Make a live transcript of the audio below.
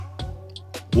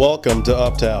Welcome to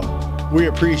Uptown. We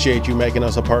appreciate you making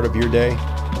us a part of your day.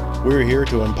 We're here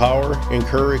to empower,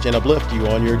 encourage, and uplift you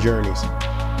on your journeys.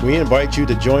 We invite you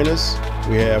to join us.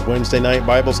 We have Wednesday night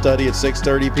Bible study at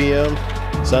 6:30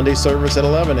 p.m., Sunday service at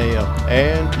 11 a.m.,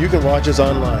 and you can watch us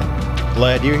online.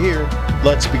 Glad you're here.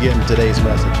 Let's begin today's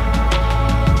message.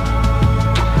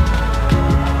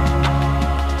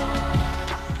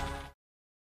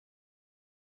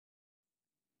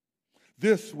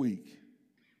 This week,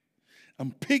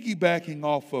 I'm piggybacking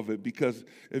off of it because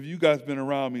if you guys been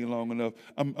around me long enough,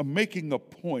 I'm making a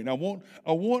point. I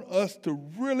want us to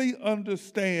really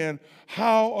understand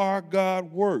how our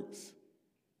God works.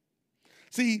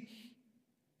 See,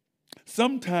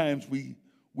 sometimes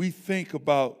we think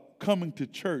about coming to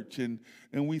church and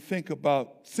we think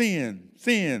about sin,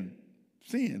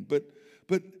 but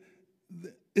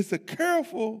it's a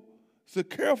careful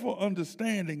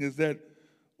understanding is that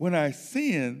when I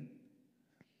sin,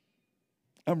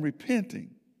 I'm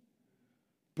repenting.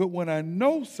 But when I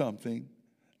know something,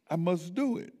 I must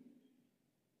do it.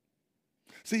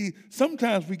 See,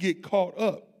 sometimes we get caught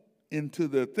up into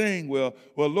the thing, well,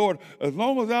 Lord, as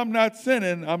long as I'm not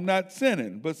sinning, I'm not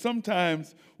sinning. But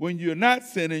sometimes when you're not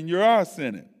sinning, you are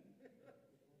sinning.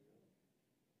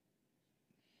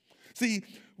 See,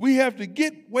 we have to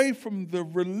get away from the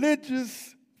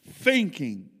religious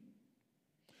thinking.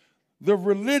 The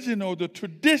religion or the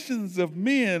traditions of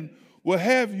men will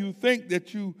have you think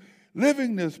that you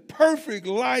living this perfect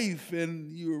life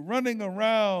and you're running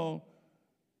around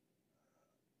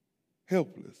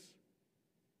helpless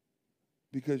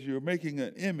because you're making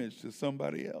an image to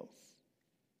somebody else.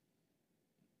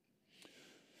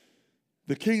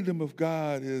 The kingdom of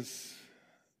God it's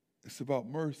about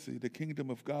mercy. The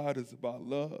kingdom of God is about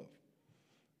love.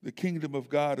 The kingdom of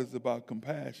God is about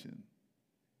compassion.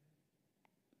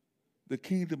 The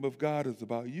kingdom of God is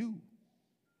about you.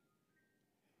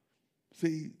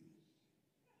 See,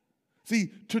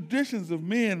 traditions of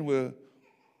men will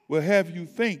have you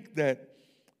think that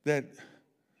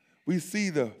we see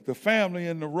the family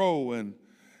in the row and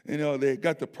they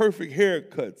got the perfect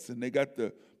haircuts and they got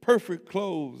the perfect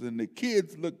clothes and the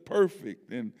kids look perfect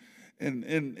and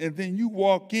then you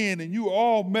walk in and you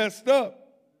all messed up.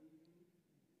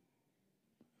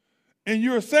 And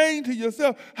you're saying to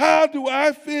yourself, how do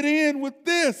I fit in with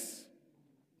this?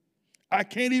 I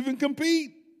can't even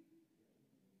compete.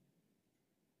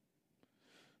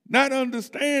 Not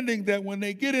understanding that when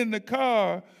they get in the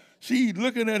car, she's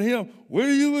looking at him, what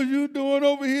are you doing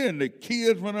over here? And the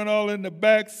kids running all in the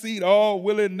back seat, all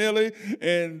willy-nilly.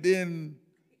 And then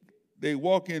they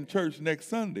walk in church next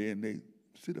Sunday and they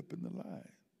sit up in the line.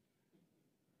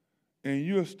 And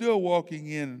you're still walking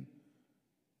in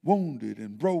wounded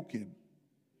and broken,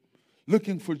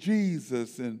 looking for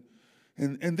Jesus. And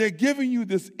they're giving you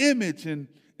this image, and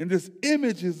this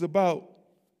image is about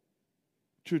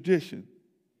tradition.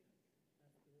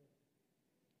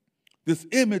 This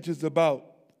image is about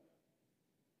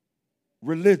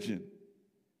religion.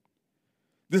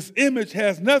 This image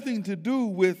has nothing to do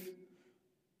with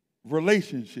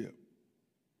relationship.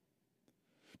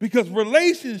 Because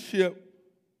relationship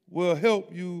will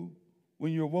help you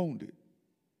when you're wounded.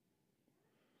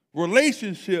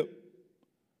 Relationship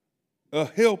will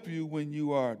help you when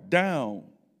you are down.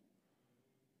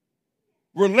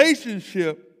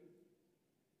 Relationship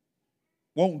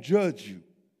won't judge you.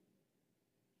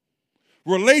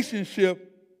 Relationship,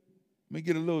 let me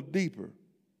get a little deeper,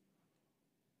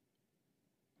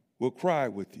 will cry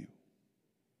with you.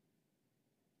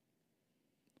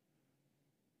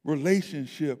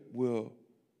 Relationship will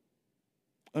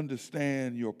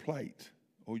understand your plight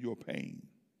or your pain.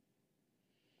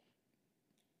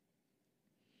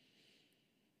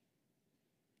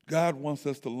 God wants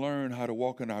us to learn how to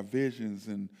walk in our visions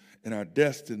and our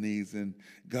destinies, and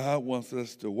God wants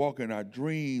us to walk in our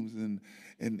dreams,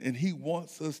 and He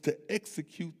wants us to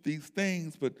execute these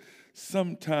things, but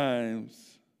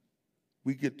sometimes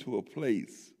we get to a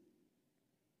place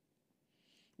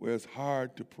where it's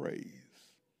hard to praise.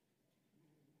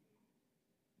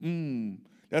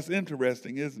 That's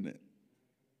interesting, isn't it?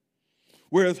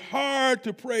 Where it's hard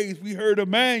to praise. We heard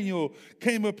Emmanuel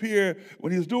came up here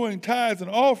when he was doing tithes and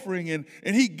offering, and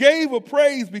he gave a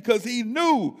praise because he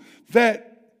knew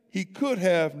that he could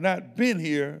have not been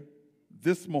here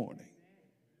this morning.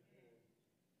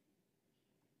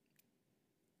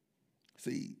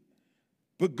 See,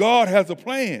 but God has a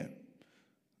plan.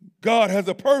 God has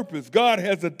a purpose. God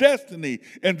has a destiny,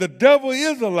 and the devil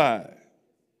is alive.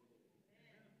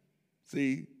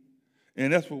 See?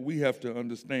 And that's what we have to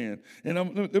understand.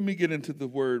 And let me get into the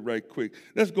word right quick.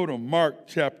 Let's go to Mark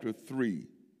chapter 3.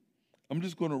 I'm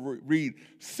just going to read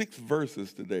 6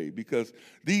 verses today because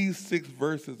these 6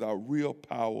 verses are real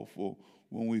powerful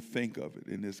when we think of it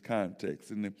in this context.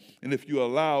 And if you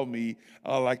allow me,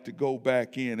 I'd like to go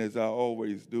back in, as I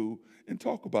always do, and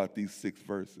talk about these 6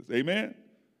 verses. Amen?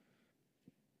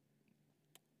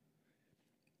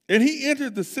 And he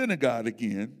entered the synagogue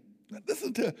again. Now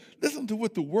listen to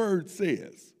what the word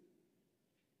says.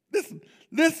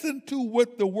 Listen to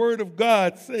what the word of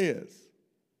God says.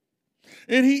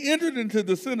 And he entered into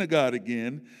the synagogue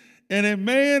again, and a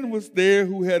man was there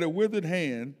who had a withered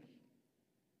hand.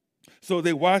 So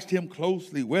they watched him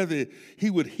closely, whether he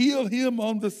would heal him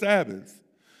on the Sabbath,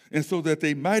 and so that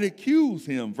they might accuse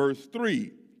him. Verse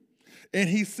 3. And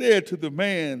he said to the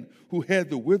man who had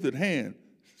the withered hand,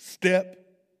 step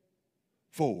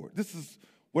forward. This is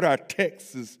what our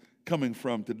text is coming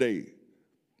from today.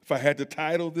 If I had to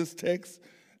title this text,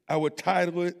 I would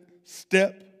title it,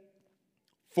 Step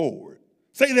Forward.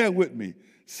 Say that with me.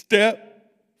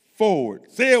 Step forward.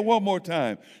 Say it one more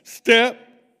time. Step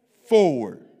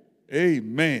forward.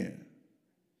 Amen.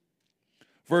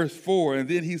 Verse 4, and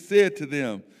then he said to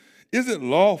them, is it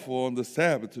lawful on the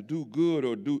Sabbath to do good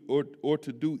or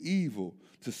to do evil,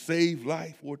 to save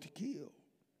life or to kill?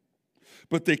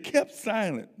 But they kept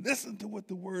silent. Listen to what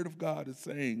the word of God is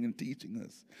saying and teaching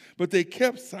us. But they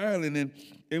kept silent,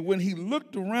 and when he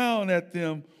looked around at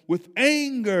them with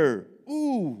anger,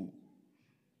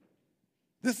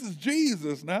 this is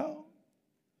Jesus now.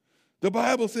 The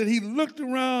Bible said he looked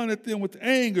around at them with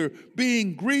anger,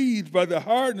 being grieved by the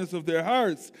hardness of their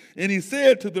hearts. And he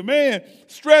said to the man,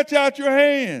 stretch out your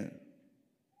hand.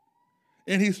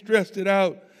 And he stretched it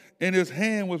out, and his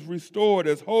hand was restored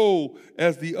as whole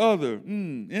as the other.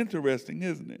 Interesting,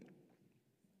 isn't it?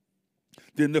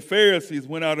 Then the Pharisees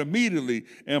went out immediately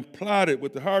and plotted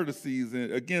with the Sadducees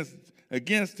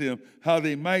against him, how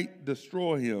they might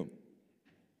destroy him.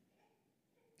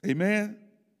 Amen?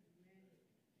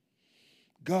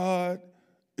 God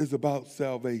is about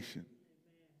salvation.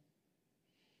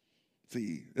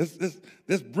 See,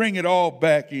 let's bring it all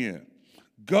back in.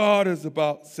 God is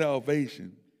about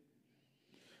salvation.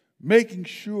 Making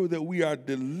sure that we are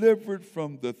delivered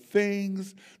from the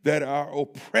things that are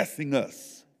oppressing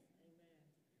us.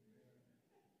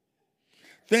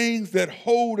 Things that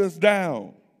hold us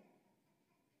down.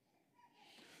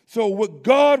 So what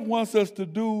God wants us to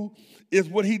do is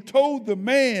what he told the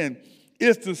man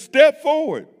is to step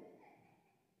forward.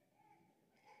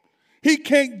 He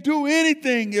can't do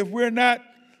anything if we're not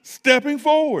stepping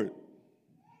forward.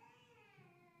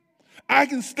 I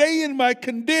can stay in my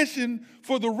condition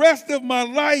for the rest of my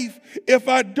life if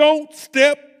I don't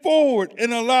step forward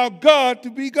and allow God to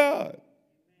be God.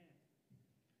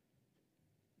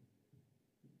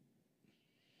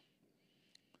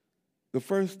 The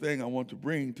first thing I want to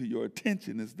bring to your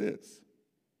attention is this.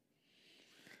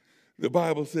 The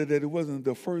Bible said that it wasn't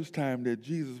the first time that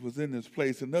Jesus was in this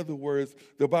place. In other words,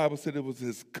 the Bible said it was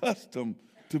his custom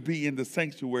to be in the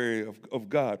sanctuary of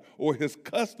God, or his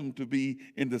custom to be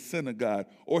in the synagogue,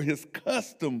 or his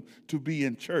custom to be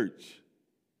in church.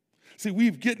 See,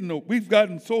 we've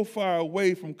gotten so far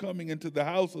away from coming into the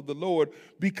house of the Lord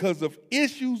because of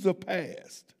issues of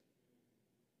past.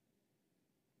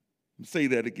 I'll say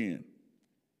that again.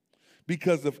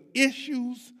 Because of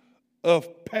issues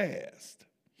of past.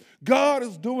 God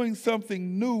is doing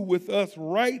something new with us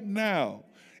right now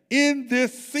in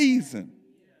this season.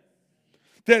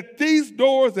 That these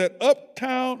doors at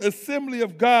Uptown Assembly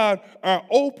of God are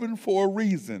open for a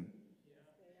reason.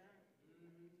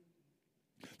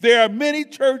 There are many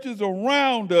churches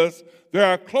around us that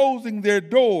are closing their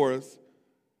doors,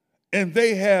 and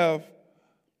they have,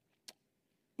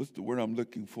 what's the word I'm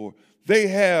looking for? They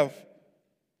have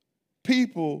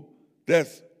people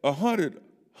that's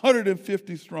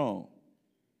 150 strong,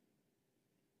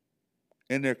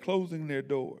 and they're closing their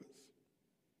doors.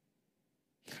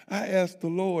 I asked the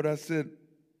Lord, I said,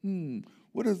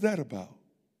 what is that about?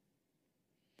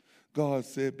 God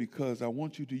said, because I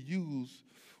want you to use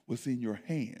what's in your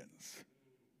hands.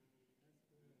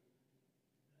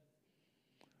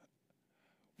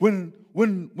 When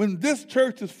this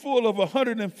church is full of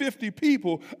 150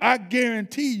 people, I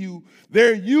guarantee you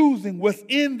they're using what's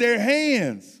in their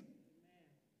hands.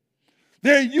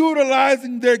 They're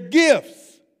utilizing their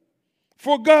gifts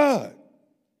for God.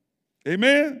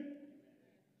 Amen?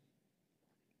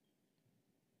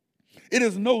 It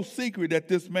is no secret that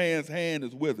this man's hand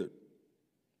is withered.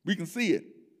 We can see it.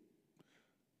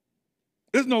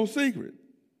 It's no secret.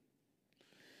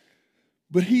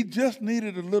 But he just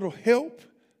needed a little help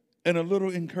and a little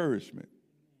encouragement.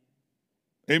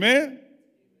 Amen?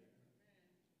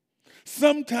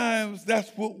 Sometimes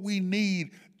that's what we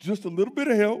need, just a little bit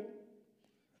of help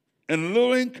and a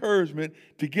little encouragement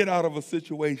to get out of a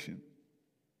situation.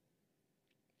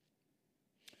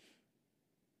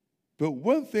 But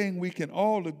one thing we can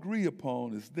all agree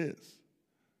upon is this,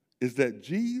 is that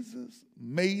Jesus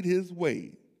made his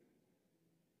way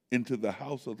into the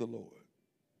house of the Lord.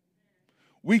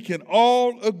 We can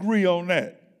all agree on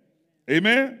that.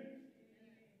 Amen?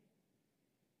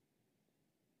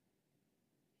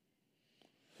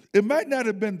 It might not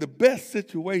have been the best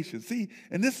situation. See,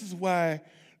 and this is why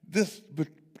this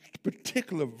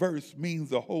particular verse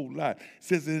means a whole lot. It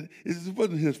says it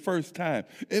wasn't his first time.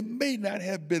 It may not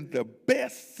have been the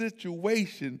best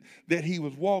situation that he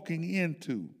was walking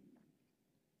into.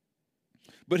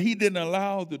 But he didn't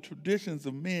allow the traditions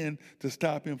of men to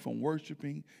stop him from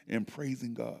worshiping and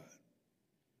praising God.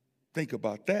 Think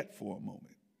about that for a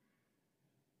moment.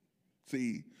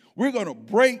 See, we're going to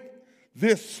break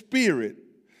this spirit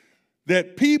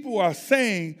that people are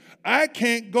saying, I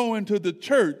can't go into the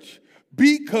church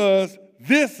because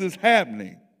this is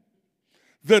happening.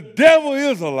 The devil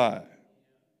is a lie.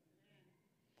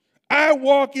 I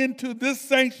walk into this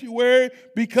sanctuary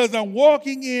because I'm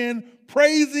walking in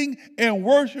praising and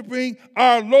worshiping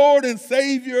our Lord and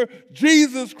Savior,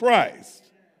 Jesus Christ.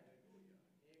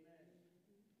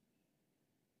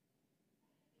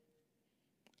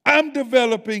 I'm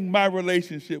developing my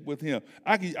relationship with him.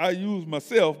 I use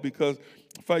myself because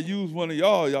if I use one of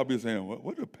y'all be saying,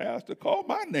 what did the pastor call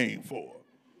my name for?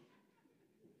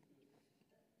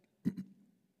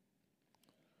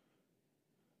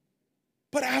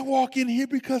 But I walk in here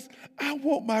because I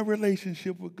want my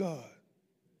relationship with God.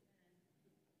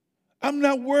 I'm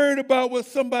not worried about what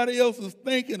somebody else is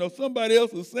thinking or somebody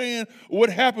else is saying or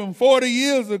what happened 40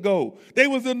 years ago. They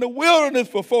was in the wilderness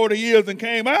for 40 years and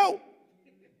came out.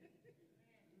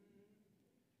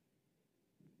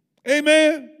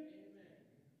 Amen.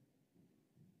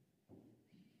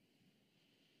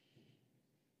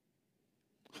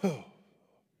 Oh.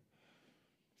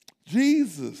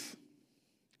 Jesus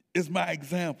is my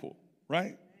example,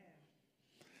 right?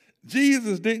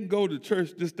 Jesus didn't go to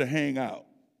church just to hang out.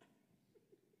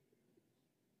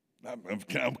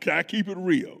 Can I keep it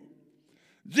real?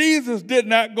 Jesus did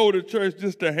not go to church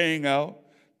just to hang out,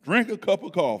 drink a cup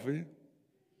of coffee,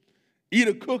 eat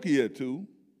a cookie or two.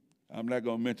 I'm not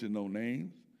going to mention no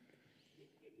names.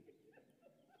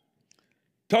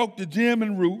 Talk to Jim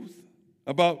and Ruth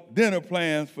about dinner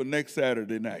plans for next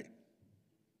Saturday night.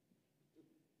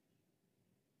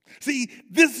 See,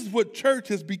 this is what church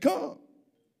has become.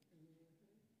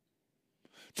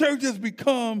 Church has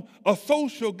become a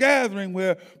social gathering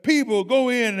where people go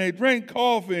in and they drink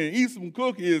coffee and eat some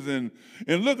cookies and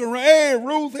look around. Hey,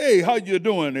 Ruth, hey, how you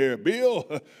doing there,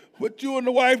 Bill? What you and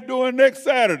the wife doing next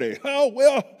Saturday? Oh,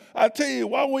 well, I tell you,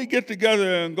 why don't we get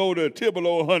together and go to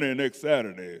Tibolo Honey next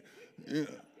Saturday? Yeah.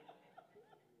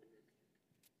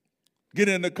 Get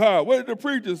in the car. What did the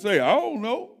preacher say? I don't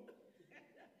know.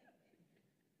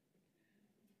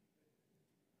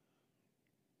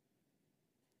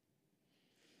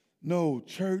 No,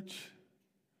 church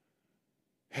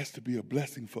has to be a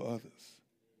blessing for others.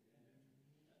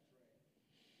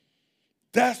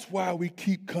 That's why we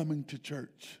keep coming to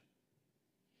church.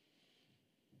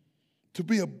 To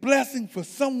be a blessing for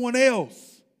someone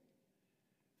else.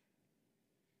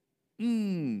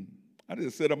 I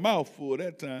just said a mouthful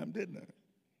that time, didn't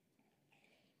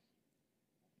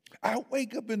I? I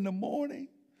wake up in the morning,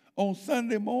 on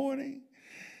Sunday morning,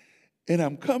 and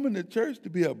I'm coming to church to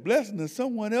be a blessing to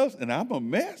someone else, and I'm a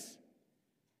mess?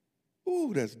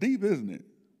 Ooh, that's deep, isn't it?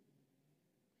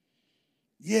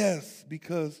 Yes,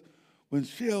 because when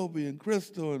Shelby and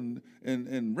Crystal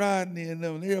and Rodney and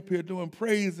them, they're up here doing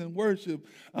praise and worship,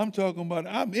 I'm talking about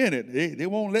I'm in it. They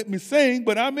won't let me sing,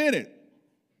 but I'm in it.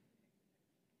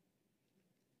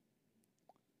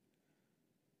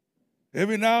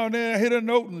 Every now and then I hit a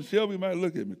note and Shelby might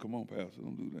look at me. Come on, Pastor,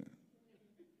 don't do that.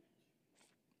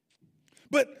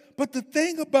 But the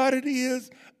thing about it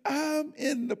is, I'm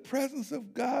in the presence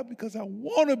of God because I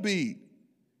want to be.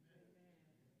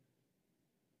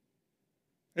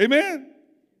 Amen?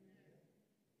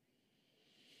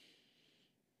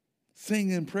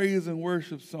 Singing praise and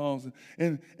worship songs.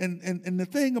 And the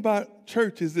thing about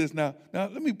church is this. Now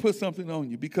let me put something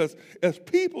on you, because as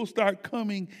people start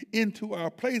coming into our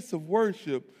place of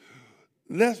worship,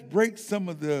 let's break some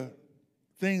of the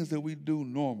things that we do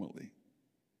normally.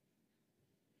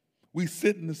 We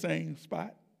sit in the same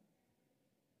spot.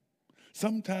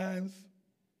 Sometimes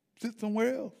sit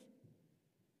somewhere else.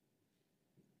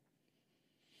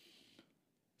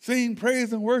 Sing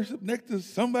praise and worship next to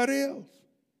somebody else.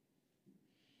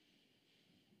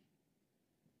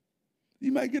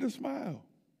 You might get a smile.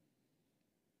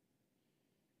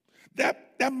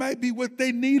 That might be what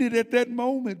they needed at that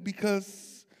moment,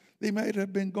 because they might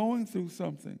have been going through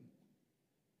something.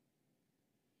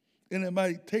 And it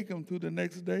might take them through the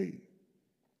next day.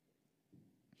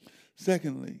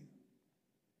 Secondly,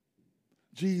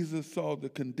 Jesus saw the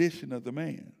condition of the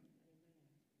man.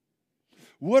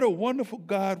 What a wonderful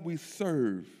God we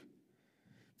serve,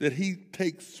 that he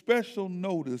takes special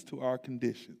notice to our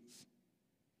conditions.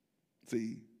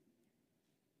 See,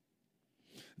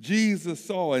 Jesus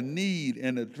saw a need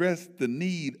and addressed the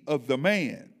need of the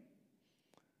man.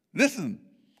 Listen,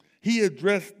 he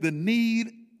addressed the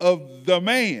need of the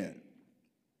man.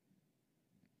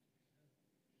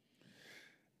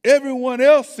 Everyone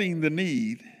else seen the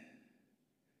need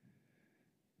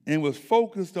and was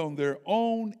focused on their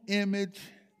own image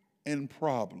and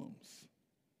problems.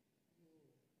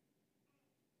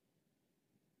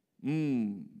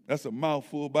 That's a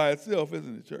mouthful by itself,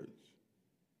 isn't it, church?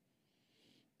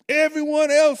 Everyone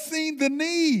else seen the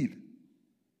need,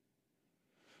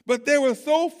 but they were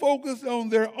so focused on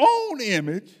their own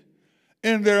image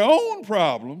and their own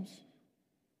problems,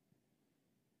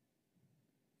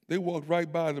 they walked right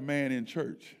by the man in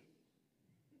church.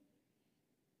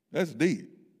 That's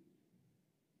deep.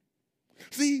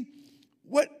 See,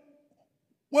 what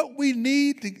we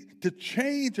need to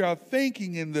change our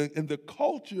thinking in the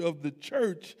culture of the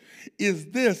church is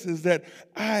this, is that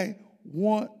I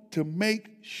want to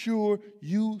make sure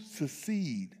you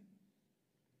succeed.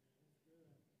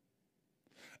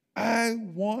 I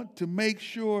want to make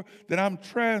sure that I'm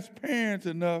transparent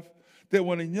enough that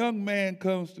when a young man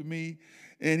comes to me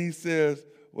and he says,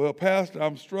 well, Pastor,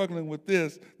 I'm struggling with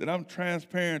this, that I'm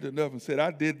transparent enough and said,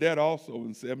 I did that also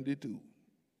in 72.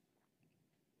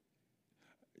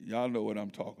 Y'all know what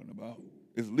I'm talking about.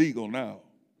 It's legal now.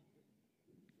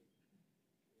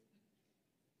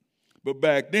 But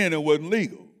back then it wasn't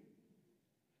legal.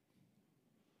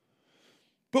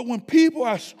 But when people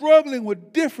are struggling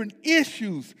with different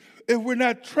issues, if we're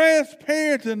not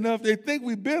transparent enough, they think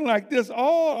we've been like this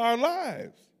all our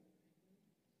lives.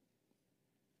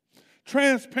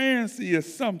 Transparency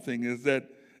is something, is that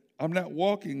I'm not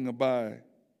walking by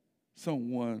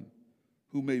someone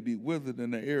who may be withered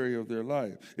in the area of their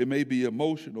life. It may be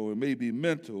emotional, it may be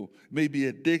mental, it may be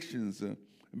addictions,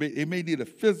 it may need a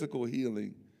physical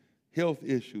healing, health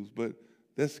issues, but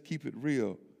let's keep it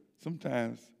real.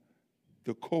 Sometimes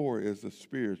the core is a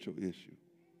spiritual issue.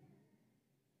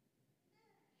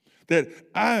 That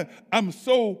I'm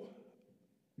so,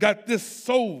 got this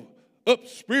so up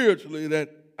spiritually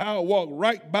that I'll walk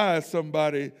right by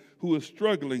somebody who is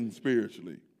struggling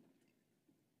spiritually.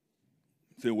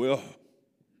 Say, well,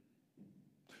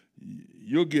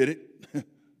 you'll get it.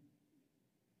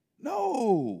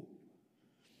 No.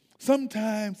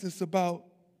 Sometimes it's about,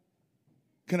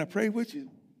 can I pray with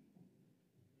you?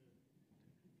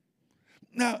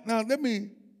 Now let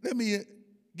me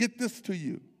get this to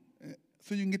you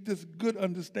so you can get this good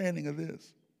understanding of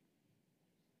this.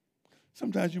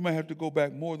 Sometimes you might have to go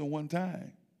back more than one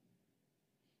time.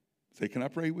 Say, can I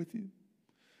pray with you?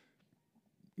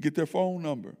 Get their phone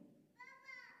number.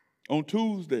 On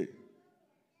Tuesday,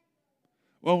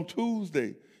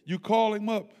 you call him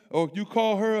up or you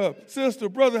call her up. Sister,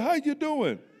 brother, how you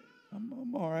doing?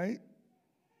 I'm all right.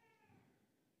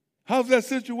 How's that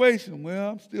situation?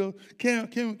 Well, I'm still, can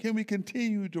we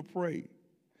continue to pray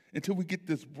until we get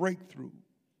this breakthrough?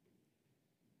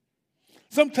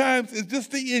 Sometimes it's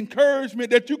just the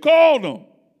encouragement that you called them,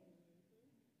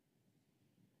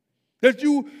 that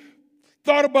you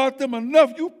thought about them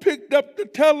enough, you picked up the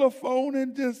telephone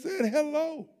and just said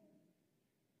hello.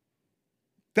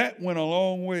 That went a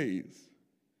long ways.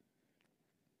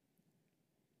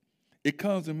 It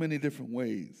comes in many different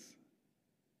ways.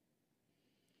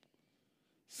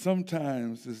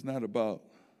 Sometimes it's not about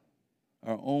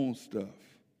our own stuff,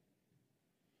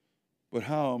 but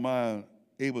how am I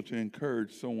able to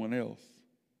encourage someone else?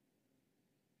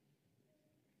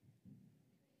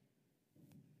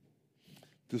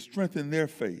 To strengthen their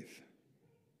faith,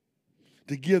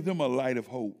 to give them a light of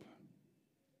hope.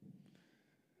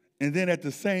 And then at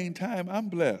the same time, I'm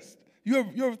blessed.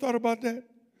 You ever thought about that?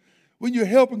 When you're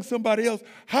helping somebody else,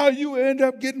 how you end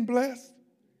up getting blessed?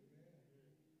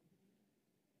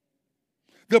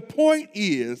 The point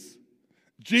is,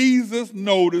 Jesus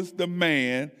noticed the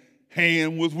man's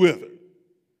hand was withered.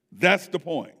 That's the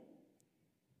point.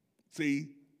 See?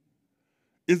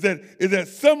 Is that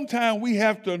sometimes we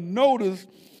have to notice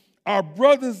our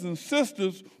brothers and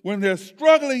sisters when they're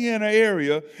struggling in an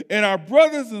area, and our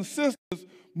brothers and sisters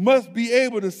must be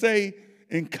able to say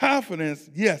in confidence,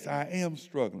 yes, I am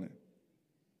struggling.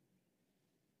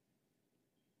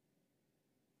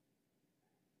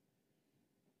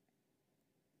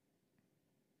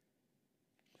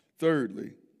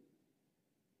 Thirdly,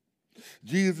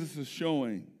 Jesus is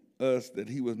showing us that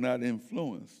he was not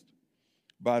influenced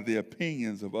by the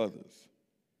opinions of others.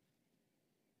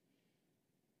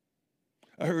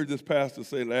 I heard this pastor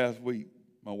say last week,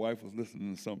 my wife was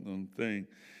listening to something on the thing,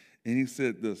 and he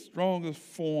said the strongest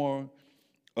form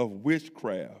of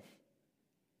witchcraft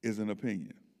is an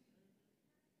opinion.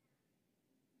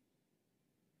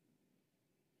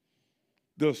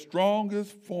 The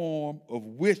strongest form of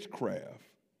witchcraft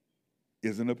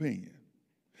is an opinion.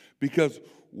 Because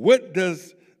what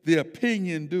does the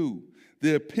opinion do?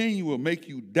 The opinion will make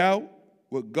you doubt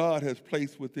what God has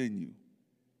placed within you.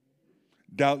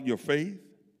 Doubt your faith.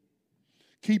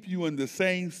 Keep you in the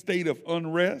same state of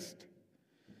unrest.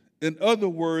 In other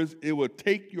words, it will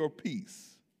take your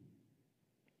peace.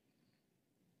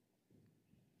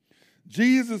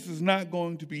 Jesus is not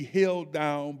going to be held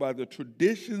down by the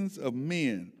traditions of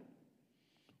men,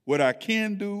 what I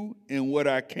can do and what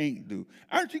I can't do.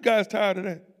 Aren't you guys tired of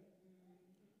that?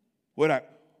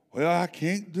 I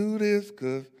can't do this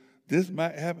because this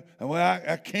might happen. Well,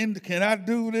 I can I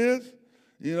do this?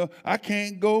 I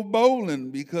can't go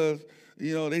bowling because,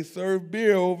 they serve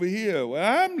beer over here. Well,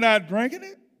 I'm not drinking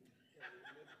it.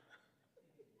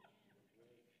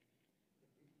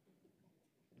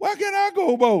 Why can't I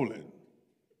go bowling?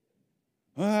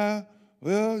 I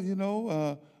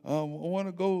want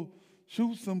to go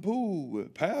shoot some pool.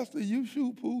 Pastor, you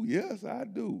shoot pool? Yes, I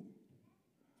do.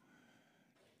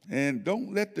 And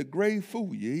don't let the grave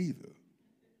fool you either.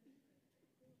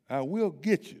 I will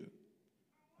get you.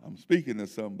 I'm speaking to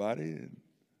somebody.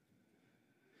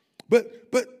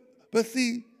 But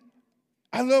see,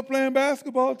 I love playing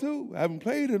basketball too. I haven't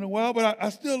played in a while, but I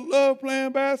still love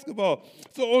playing basketball.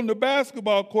 So on the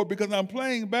basketball court, because I'm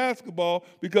playing basketball,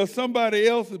 because somebody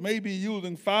else is maybe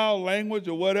using foul language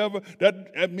or whatever,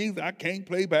 that means I can't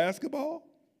play basketball?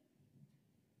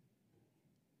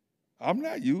 I'm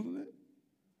not using it.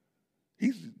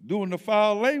 He's doing the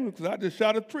foul language because I just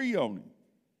shot a tree on him.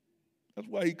 That's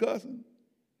why he cussing.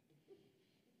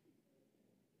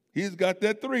 He's got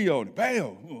that 3 on him.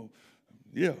 Bam.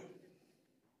 Yeah.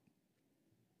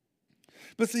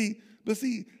 But see, this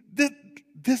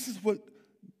is what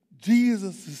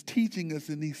Jesus is teaching us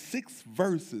in these 6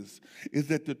 verses, is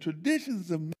that the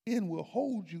traditions of men will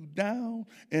hold you down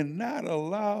and not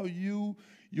allow you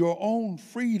your own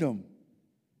freedom.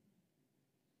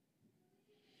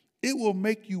 It will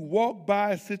make you walk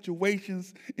by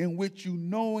situations in which you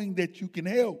knowing that you can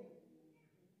help.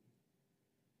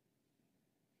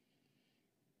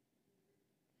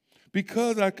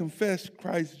 Because I confess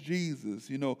Christ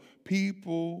Jesus,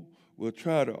 people will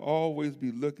try to always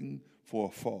be looking for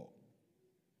a fault.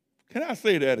 Can I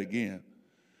say that again?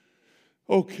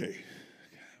 Okay,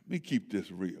 let me keep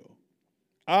this real.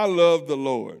 I love the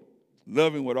Lord,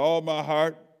 love him with all my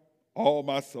heart, all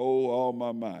my soul, all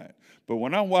my mind. But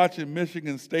when I'm watching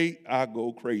Michigan State, I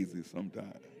go crazy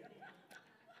sometimes.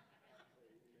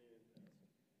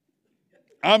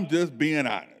 I'm just being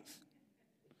honest.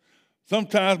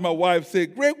 Sometimes my wife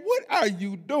said, Greg, what are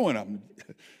you doing?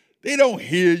 They don't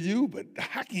hear you, but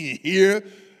I can hear.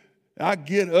 I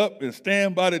get up and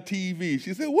stand by the TV.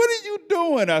 She said, what are you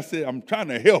doing? I said, I'm trying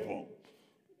to help them.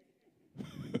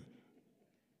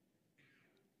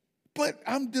 But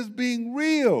I'm just being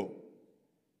real.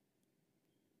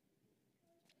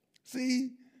 See?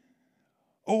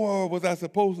 Or was I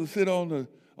supposed to sit on the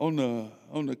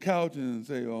couch and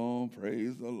say, oh,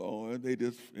 praise the Lord, they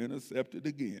just intercepted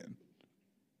again.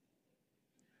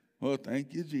 Well,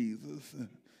 thank you, Jesus.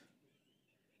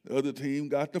 The other team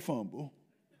got the fumble.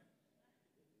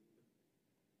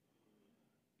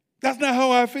 That's not how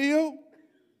I feel.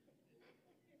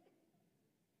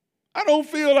 I don't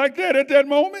feel like that at that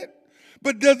moment.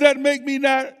 But does that make me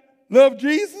not love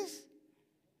Jesus?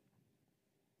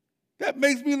 That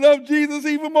makes me love Jesus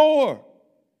even more.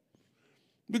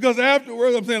 Because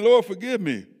afterwards I'm saying, Lord, forgive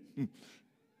me.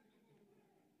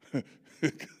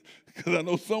 Because I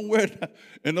know somewhere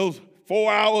in those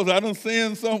 4 hours I done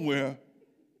sinned somewhere.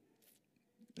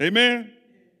 Amen?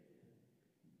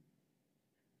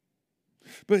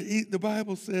 But the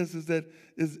Bible says is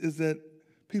that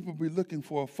people be looking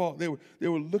for a fault. They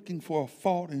were looking for a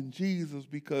fault in Jesus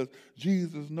because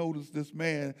Jesus noticed this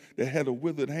man that had a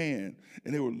withered hand,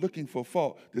 and they were looking for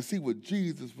fault to see what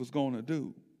Jesus was going to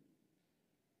do.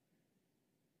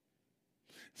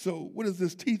 So what is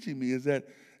this teaching me is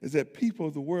that people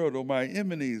of the world, or my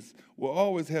enemies, will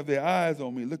always have their eyes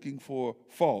on me looking for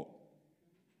fault.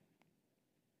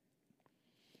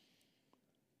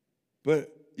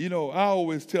 But, I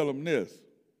always tell them this.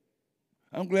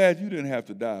 I'm glad you didn't have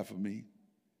to die for me,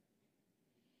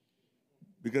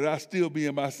 because I'd still be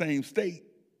in my same state.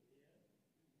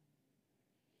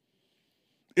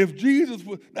 If Jesus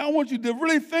was, now I want you to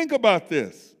really think about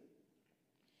this.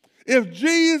 If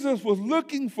Jesus was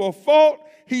looking for fault,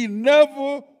 he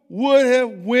never would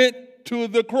have went to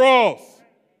the cross.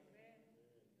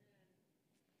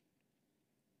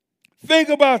 Think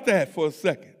about that for a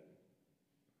second.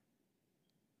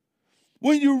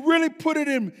 When you really put it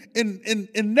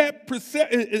in that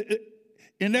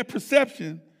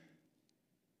perception,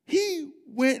 he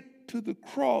went to the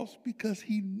cross because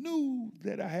he knew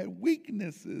that I had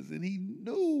weaknesses, and he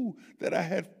knew that I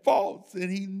had faults,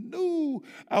 and he knew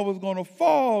I was going to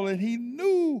fall, and he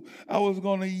knew I was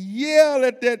going to yell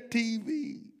at that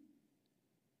TV.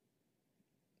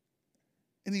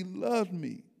 And he loved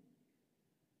me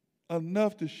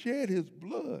enough to shed his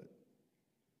blood,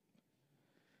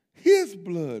 his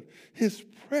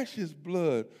precious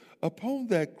blood upon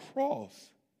that cross.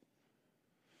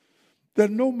 That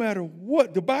no matter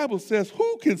what, the Bible says,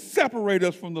 who can separate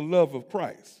us from the love of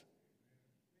Christ?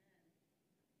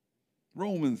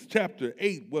 Romans chapter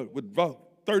 8, with about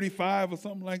 35 or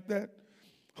something like that?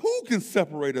 Who can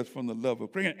separate us from the love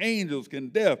of Christ? Can angels, can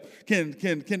death, can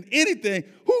anything?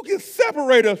 Who can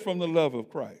separate us from the love of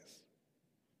Christ?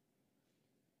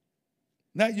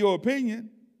 Not your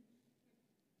opinion.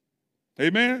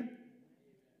 Amen?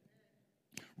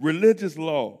 Religious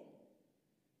law.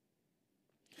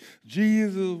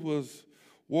 Jesus was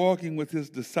walking with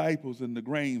his disciples in the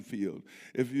grain field.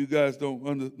 If you guys don't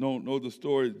know the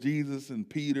story, Jesus and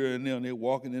Peter and them, they're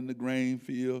walking in the grain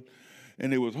field,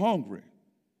 and they was hungry.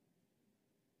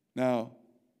 Now,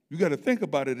 you got to think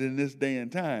about it in this day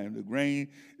and time. The grain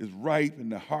is ripe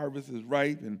and the harvest is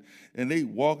ripe, and they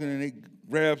walking and they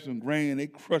grab some grain and they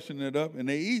crushing it up and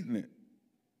they eating it.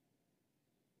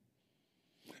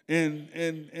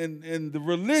 And the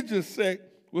religious sect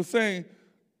was saying,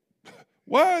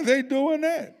 why are they doing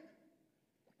that?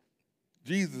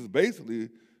 Jesus basically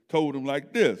told them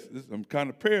like this. I'm kind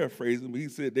of paraphrasing, but he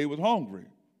said they was hungry.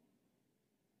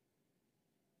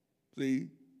 See?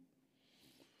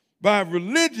 By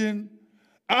religion,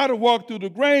 I'd have walked through the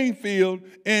grain field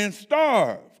and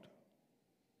starved.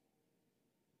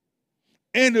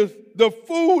 And the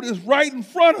food is right in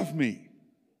front of me.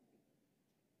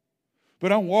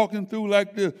 But I'm walking through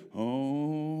like this.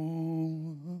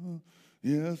 Oh,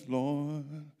 yes, Lord,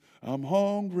 I'm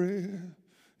hungry.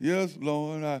 Yes,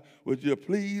 Lord, would you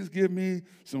please give me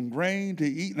some grain to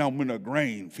eat? And I'm in a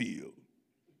grain field.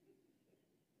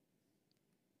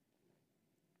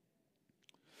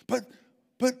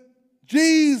 But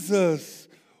Jesus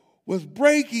was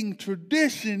breaking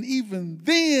tradition. Even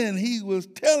then, he was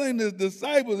telling his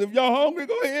disciples, if y'all hungry,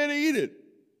 go ahead and eat it.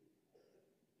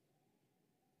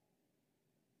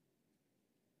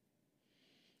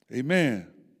 Amen.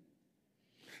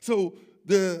 So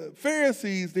the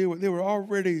Pharisees, they were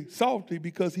already salty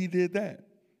because he did that.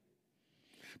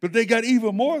 But they got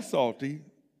even more salty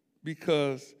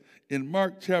because in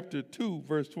Mark chapter 2,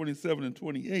 verse 27 and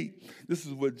 28, this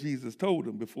is what Jesus told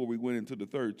them before we went into the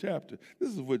third chapter. This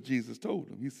is what Jesus told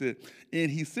them. He said,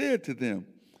 and he said to them,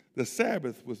 the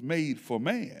Sabbath was made for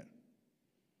man.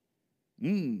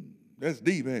 That's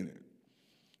deep, ain't it?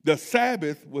 The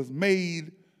Sabbath was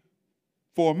made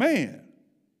for man,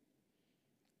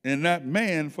 and not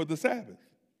man for the Sabbath.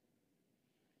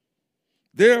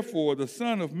 Therefore, the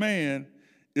Son of Man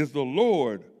is the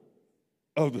Lord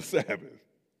of the Sabbath.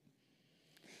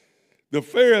 The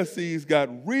Pharisees got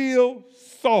real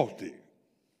salty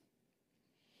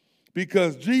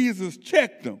because Jesus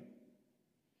checked them.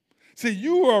 See,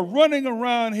 you are running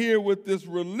around here with this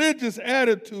religious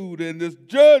attitude and this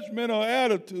judgmental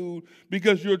attitude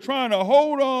because you're trying to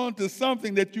hold on to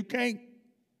something that you can't.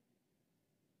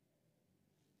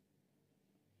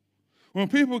 When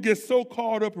people get so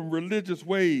caught up in religious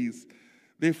ways,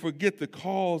 they forget the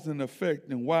cause and effect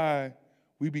and why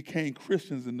we became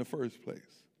Christians in the first place.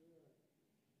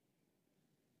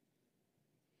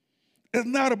 It's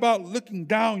not about looking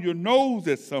down your nose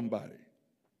at somebody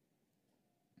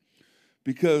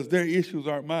because their issues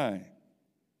aren't mine.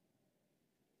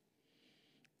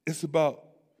 It's about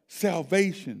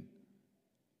salvation.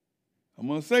 I'm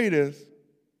going to say this.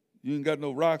 You ain't got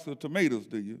no rocks or tomatoes,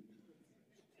 do you?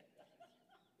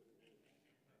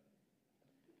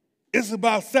 It's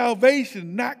about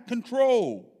salvation, not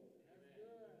control.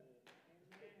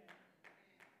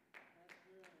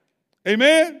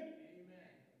 Amen?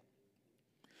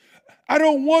 I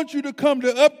don't want you to come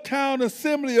to Uptown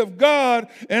Assembly of God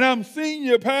and I'm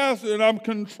senior pastor and I'm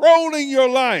controlling your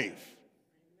life.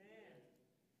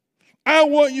 I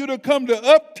want you to come to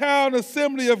Uptown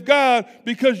Assembly of God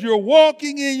because you're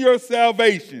walking in your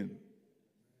salvation.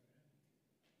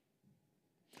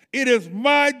 It is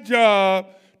my job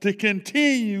to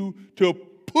continue to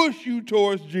push you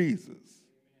towards Jesus.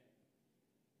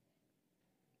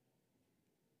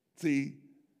 See,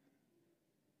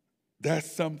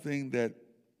 that's something that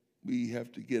we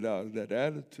have to get out of that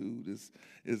attitude.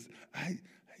 We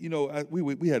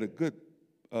had a good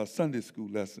Sunday school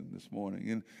lesson this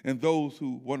morning. And those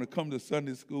who want to come to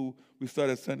Sunday school, we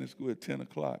started Sunday school at 10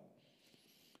 o'clock.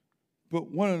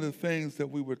 But one of the things that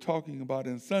we were talking about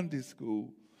in Sunday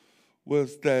school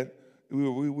was that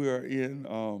we were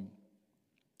in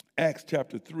Acts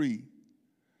chapter 3.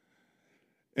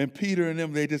 And Peter and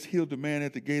them, they just healed the man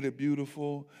at the gate of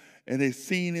Beautiful, and they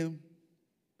seen him.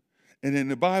 And then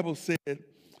the Bible said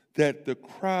that the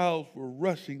crowds were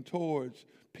rushing towards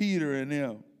Peter and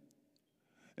them.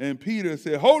 And Peter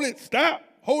said, hold it, stop,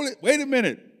 hold it, wait a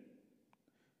minute.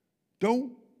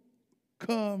 Don't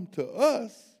come to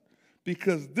us,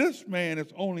 because this man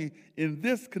is only in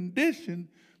this condition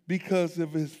because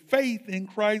of his faith in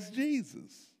Christ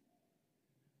Jesus.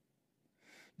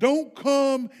 Don't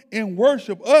come and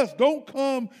worship us. Don't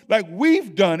come like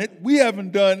we've done it. We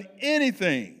haven't done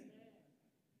anything.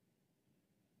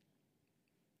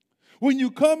 When you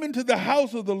come into the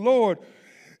house of the Lord,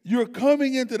 you're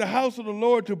coming into the house of the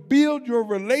Lord to build your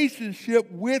relationship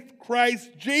with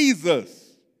Christ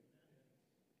Jesus.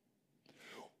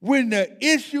 When the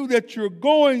issue that you're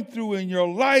going through in your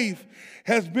life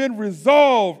has been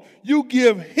resolved, you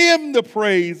give him the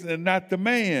praise and not the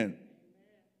man.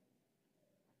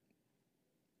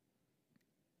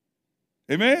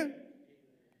 Amen?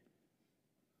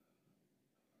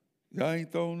 Y'all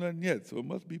ain't thrown nothing yet, so it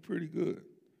must be pretty good.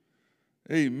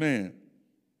 Amen.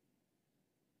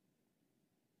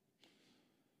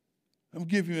 I'm going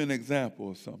to give you an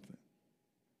example of something.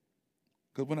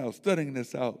 Because when I was studying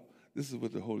this out, this is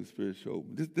what the Holy Spirit showed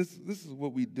me. This is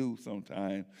what we do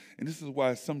sometimes. And this is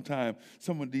why sometimes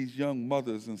some of these young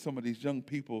mothers and some of these young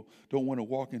people don't want to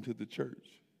walk into the church.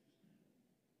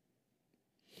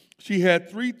 She had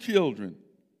 3 children,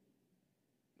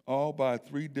 all by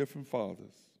 3 different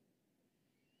fathers,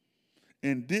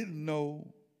 and didn't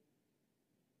know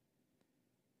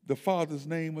the father's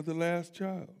name of the last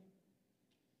child.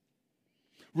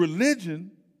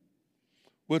 Religion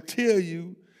will tell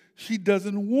you she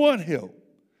doesn't want help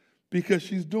because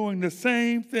she's doing the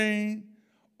same thing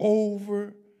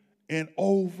over and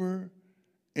over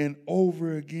and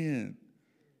over again.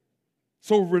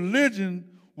 So religion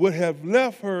would have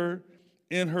left her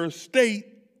in her state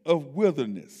of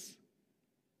wilderness,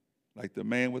 like the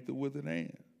man with the withered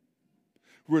hand.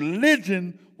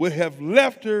 Religion would have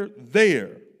left her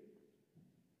there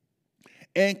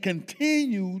and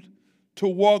continued to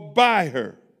walk by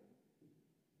her.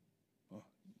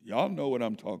 Y'all know what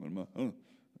I'm talking about.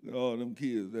 Huh? All them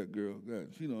kids that girl got.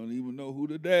 She don't even know who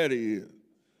the daddy is.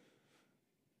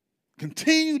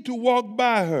 Continue to walk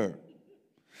by her.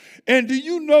 And do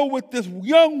you know what this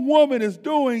young woman is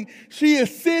doing? She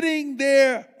is sitting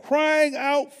there crying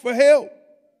out for help.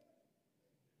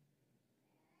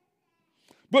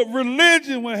 But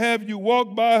religion will have you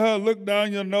walk by her, look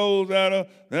down your nose at her.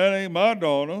 That ain't my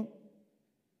daughter.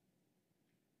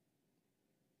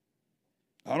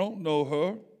 I don't know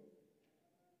her.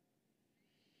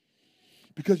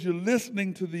 Because you're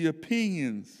listening to the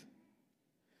opinions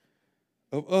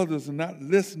of others and not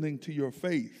listening to your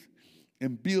faith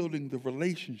and building the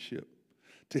relationship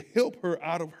to help her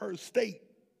out of her state.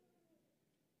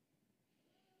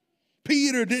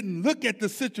 Peter didn't look at the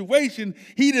situation.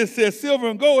 He just said, silver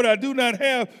and gold I do not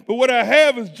have, but what I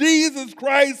have is Jesus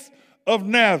Christ of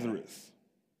Nazareth.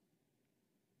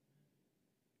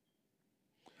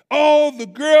 All the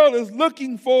girl is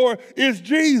looking for is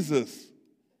Jesus.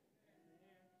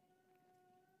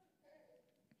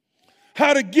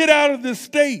 How to get out of this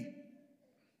state.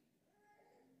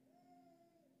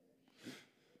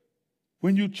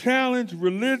 When you challenge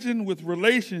religion with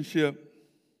relationship,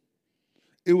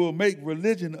 it will make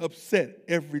religion upset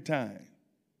every time.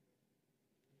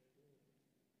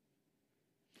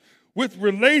 With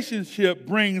relationship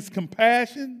brings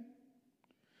compassion,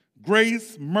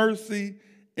 grace, mercy,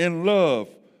 and love.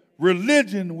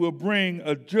 Religion will bring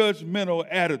a judgmental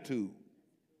attitude.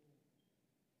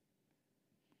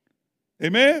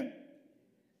 Amen?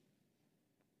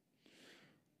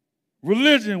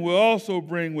 Religion will also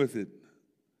bring with it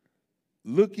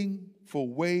looking for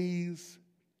ways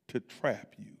to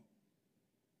trap you.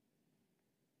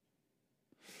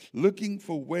 Looking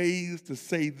for ways to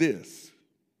say this.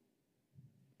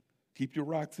 Keep your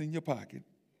rocks in your pocket.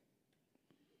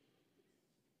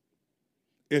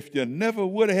 If you never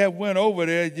would have went over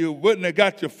there, you wouldn't have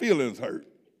got your feelings hurt.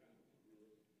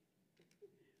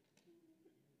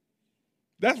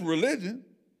 That's religion.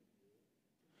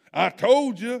 I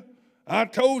told you.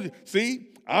 See,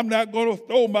 I'm not going to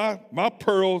throw my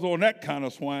pearls on that kind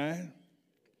of swine.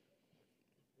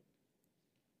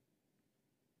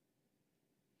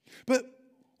 But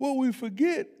what we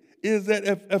forget is that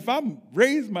if I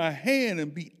raise my hand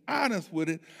and be honest with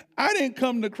it, I didn't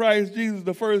come to Christ Jesus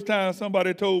the first time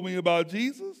somebody told me about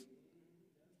Jesus.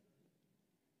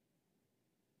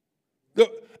 There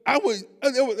was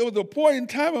a point in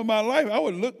time in my life I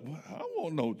would look, I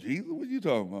won't know Jesus. What are you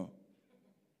talking about?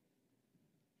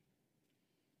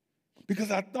 Because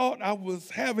I thought I was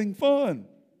having fun.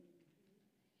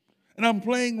 And I'm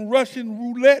playing Russian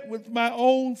roulette with my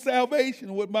own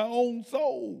salvation, with my own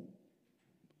soul.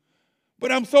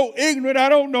 But I'm so ignorant, I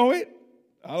don't know it.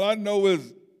 All I know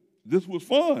is this was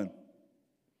fun.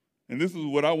 And this is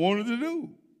what I wanted to do.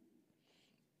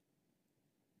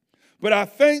 But I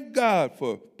thank God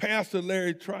for Pastor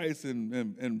Larry Trice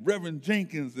and Reverend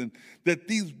Jenkins, and that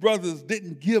these brothers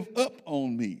didn't give up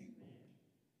on me.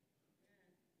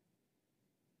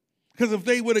 Because if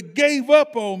they would have gave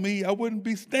up on me, I wouldn't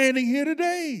be standing here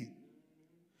today.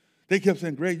 They kept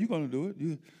saying, Greg, you're going to do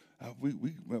it.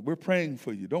 We're praying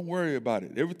for you. Don't worry about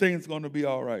it. Everything's going to be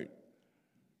all right.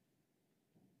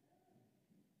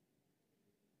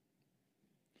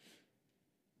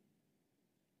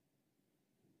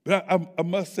 But I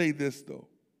must say this, though.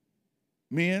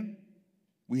 Men,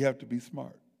 we have to be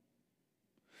smart.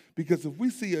 Because if we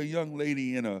see a young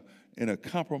lady in a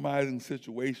compromising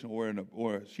situation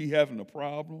or she having a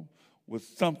problem with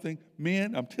something,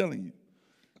 men, I'm telling you,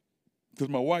 because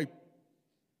my wife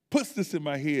puts this in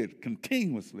my head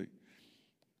continuously,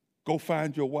 go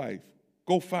find your wife.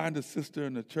 Go find a sister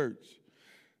in the church.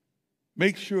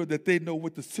 Make sure that they know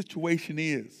what the situation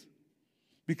is,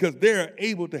 because they're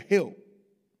able to help,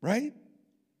 right?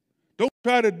 Don't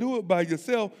try to do it by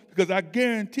yourself, because I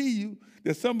guarantee you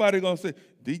that somebody's going to say,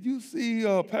 did you see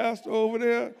a pastor over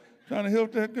there trying to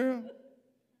help that girl?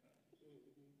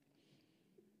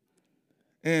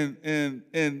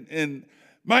 And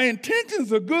my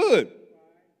intentions are good.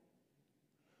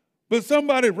 But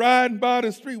somebody riding by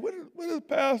the street, what is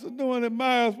pastor doing at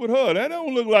Myers with her? That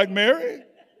don't look like Mary.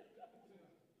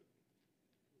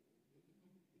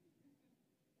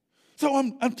 So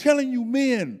I'm telling you,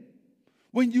 men,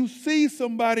 when you see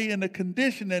somebody in a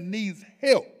condition that needs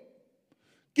help,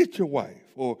 get your wife.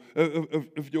 Or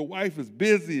if your wife is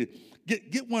busy,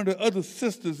 get one of the other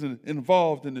sisters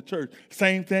involved in the church.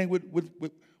 Same thing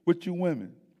with you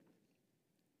women.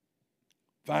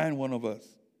 Find one of us.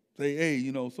 Say,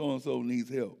 hey, so-and-so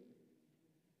needs help.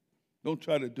 Don't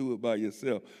try to do it by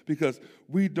yourself, because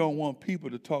we don't want people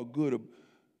to talk good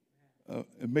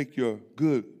and make your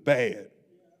good bad.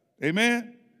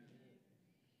 Amen?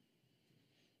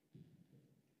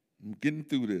 I'm getting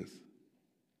through this.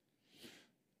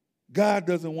 God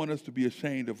doesn't want us to be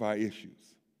ashamed of our issues.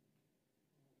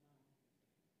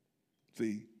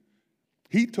 See,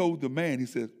 he told the man, he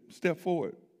said, step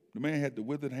forward. The man had the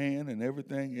withered hand and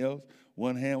everything else.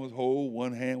 One hand was whole,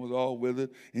 one hand was all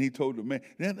withered. And he told the man,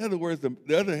 in other words, the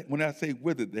other, when I say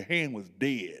withered, the hand was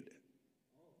dead.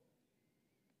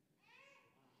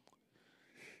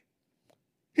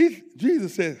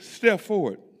 Jesus said, step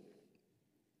forward.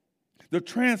 The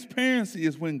transparency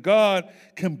is when God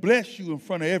can bless you in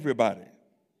front of everybody.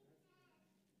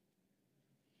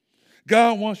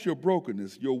 God wants your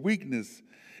brokenness, your weakness,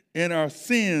 and our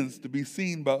sins to be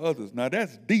seen by others. Now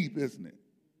that's deep, isn't it?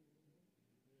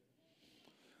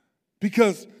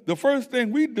 Because the first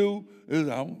thing we do is,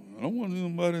 I don't want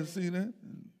anybody to see that.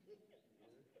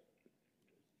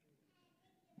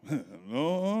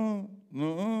 No.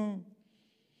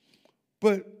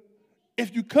 But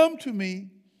if you come to me,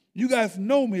 you guys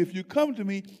know me. If you come to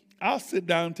me, I'll sit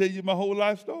down and tell you my whole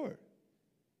life story.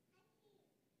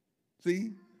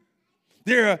 See?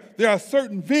 There are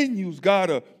certain venues God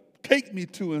will take me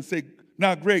to and say,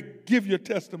 now, Greg, give your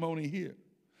testimony here.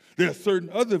 There are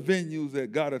certain other venues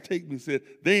that God will take me and say,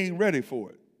 they ain't ready for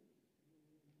it.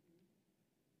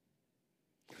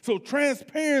 So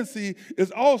transparency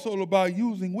is also about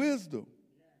using wisdom.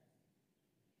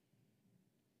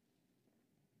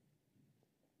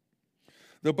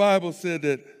 The Bible said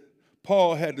that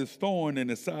Paul had this thorn in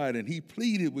his side, and he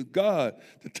pleaded with God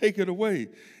to take it away.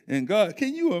 And God,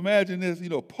 can you imagine this?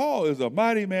 Paul is a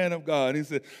mighty man of God. He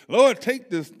said, Lord, take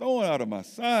this thorn out of my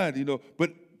side,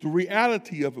 But the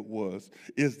reality of it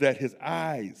is that his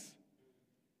eyes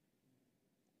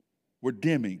were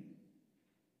dimming.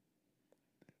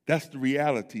 That's the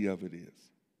reality of it is.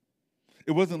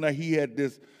 It wasn't like he had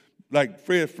this like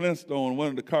Fred Flintstone, one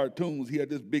of the cartoons, he had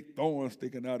this big thorn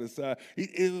sticking out his side.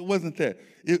 It wasn't that.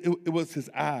 It was his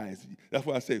eyes. That's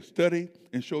why I say study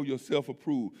and show yourself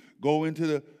approved. Go into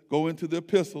the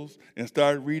epistles and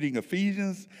start reading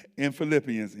Ephesians and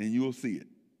Philippians, and you'll see it.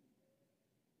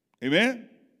 Amen?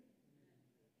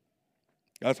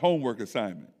 That's homework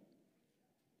assignment.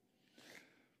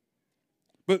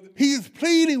 But he's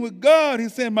pleading with God.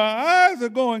 He's saying, my eyes are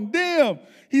going dim.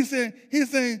 He's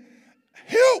saying,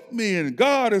 help me. And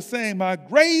God is saying, my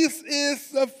grace is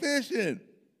sufficient.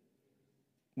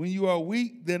 When you are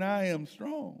weak, then I am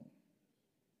strong.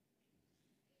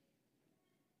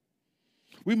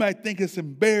 We might think it's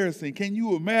embarrassing. Can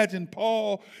you imagine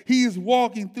Paul? He's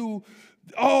walking through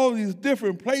all these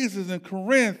different places in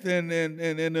Corinth and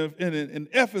in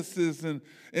Ephesus and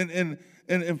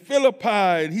in Philippi,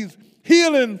 and he's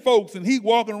healing folks, and he's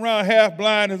walking around half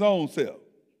blind his own self.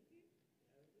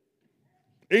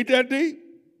 Ain't that deep?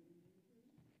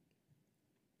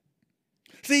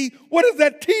 See, what does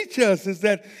that teach us is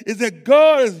that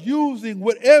God is using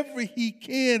whatever he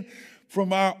can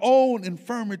from our own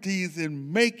infirmities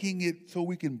and making it so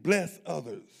we can bless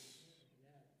others.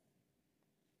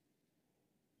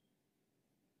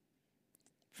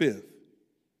 Fifth,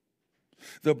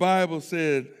 the Bible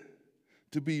said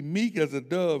to be meek as a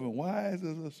dove and wise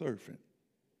as a serpent.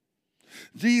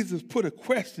 Jesus put a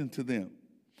question to them.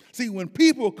 See, when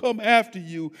people come after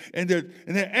you and they're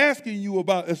asking you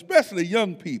about, especially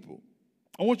young people,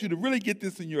 I want you to really get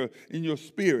this in your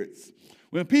spirits.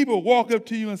 When people walk up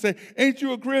to you and say, ain't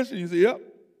you a Christian? You say, yep,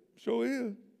 sure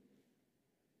is.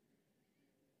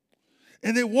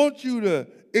 And they want you to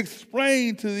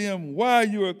explain to them why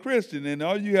you're a Christian. And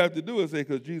all you have to do is say,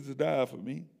 because Jesus died for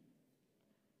me.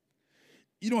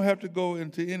 You don't have to go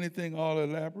into anything all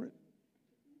elaborate.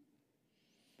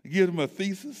 Give them a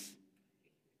thesis.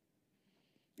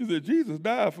 You say, Jesus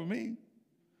died for me.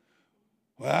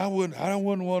 Well, I don't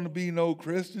want to be no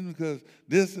Christian because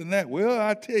this and that. Well,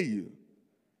 I tell you,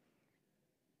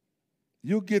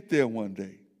 you'll get there one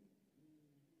day.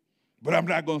 But I'm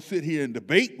not going to sit here and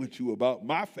debate with you about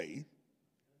my faith.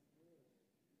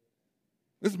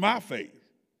 This is my faith.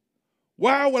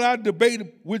 Why would I debate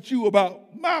with you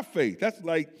about my faith? That's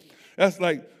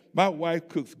like my wife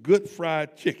cooks good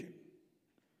fried chicken.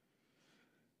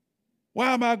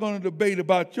 Why am I going to debate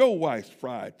about your wife's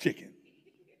fried chicken?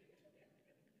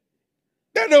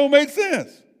 That don't make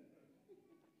sense.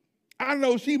 I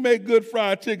know she made good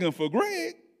fried chicken for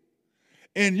Greg,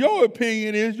 and your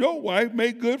opinion is your wife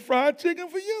made good fried chicken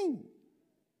for you.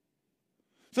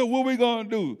 So what we going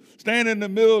to do? Stand in the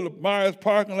middle of Myers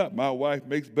parking lot? My wife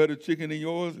makes better chicken than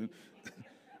yours.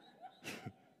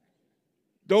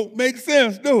 Don't make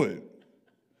sense, do it?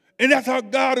 And that's how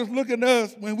God is looking at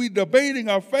us when we debating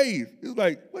our faith. He's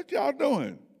like, what y'all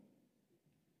doing?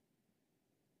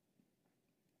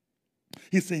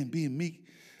 He's saying, being meek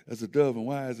as a dove and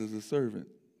wise as a serpent.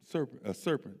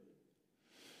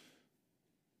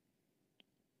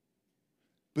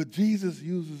 But Jesus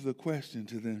uses a question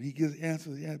to them. He gives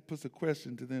answers. He puts a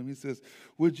question to them. He says,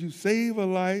 would you save a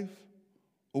life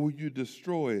or would you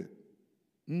destroy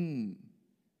it?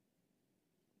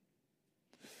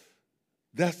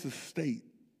 That's the state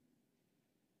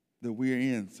that we're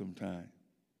in sometimes.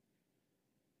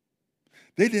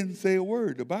 They didn't say a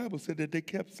word. The Bible said that they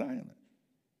kept silent.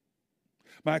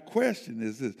 My question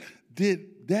is this: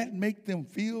 did that make them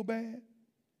feel bad?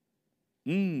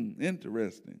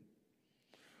 Interesting.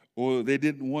 Or they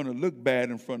didn't want to look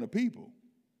bad in front of people.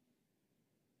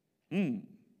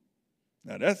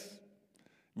 Now that's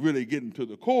really getting to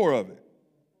the core of it.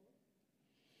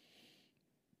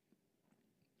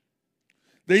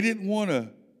 They didn't want to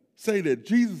say that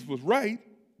Jesus was right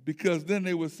because then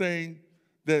they were saying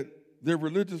that their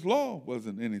religious law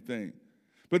wasn't anything.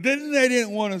 But then they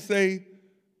didn't want to say,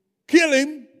 kill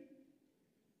him,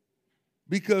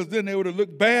 because then they would have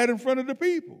looked bad in front of the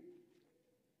people.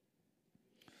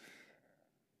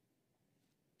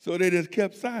 So they just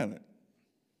kept silent.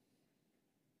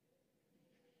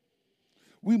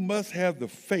 We must have the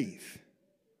faith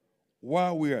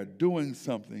while we are doing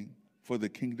something for the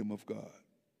kingdom of God.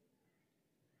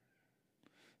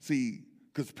 See,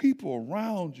 because people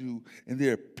around you and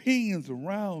their opinions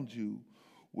around you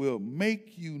will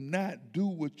make you not do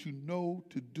what you know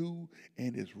to do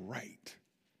and is right.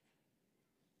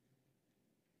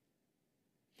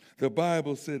 The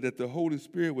Bible said that the Holy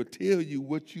Spirit will tell you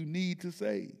what you need to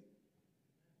say.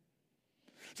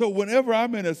 So whenever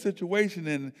I'm in a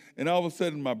situation and all of a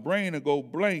sudden my brain will go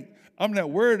blank, I'm not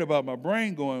worried about my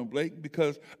brain going blank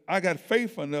because I got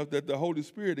faith enough that the Holy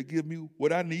Spirit will give me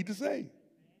what I need to say.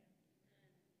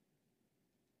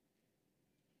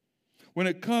 When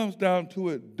it comes down to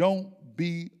it, don't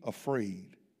be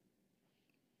afraid.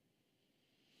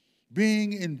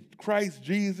 Being in Christ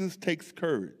Jesus takes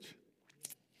courage.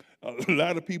 A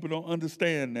lot of people don't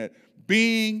understand that.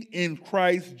 Being in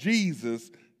Christ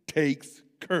Jesus takes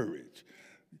courage.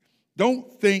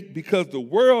 Don't think because the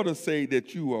world will say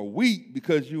that you are weak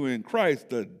because you're in Christ.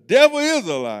 The devil is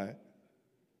a lie.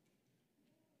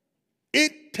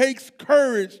 It takes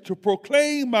courage to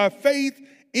proclaim my faith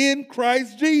in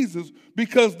Christ Jesus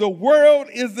because the world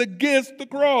is against the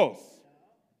cross.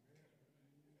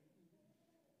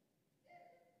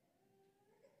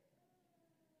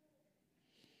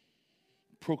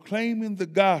 Proclaiming the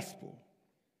gospel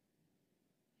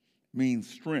means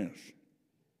strength.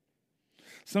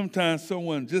 Sometimes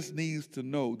someone just needs to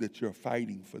know that you're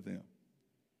fighting for them.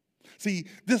 See,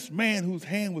 this man whose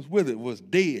hand was withered was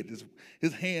dead.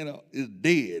 His hand is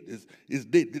dead. Is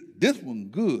dead. This one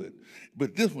good,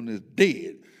 but this one is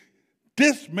dead.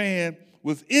 This man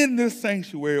was in this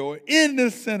sanctuary or in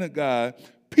this synagogue,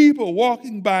 people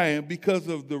walking by him because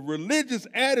of the religious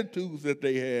attitudes that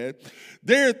they had.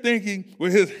 They're thinking, well,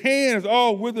 his hand is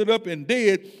all withered up and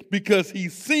dead because he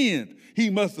sinned. He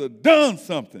must have done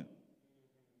something.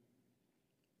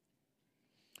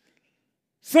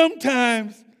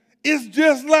 Sometimes it's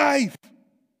just life.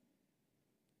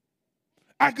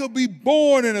 I could be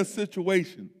born in a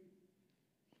situation.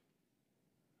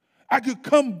 I could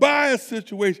come by a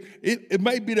situation. It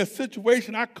might be the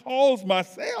situation I caused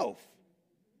myself.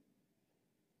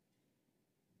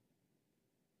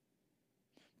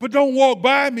 But don't walk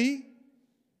by me.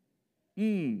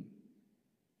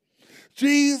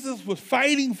 Jesus was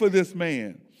fighting for this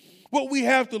man. What we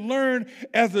have to learn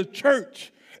as a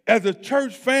church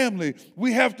family,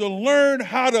 we have to learn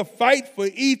how to fight for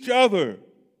each other.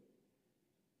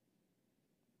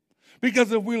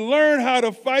 Because if we learn how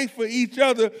to fight for each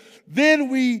other, then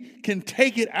we can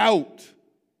take it out.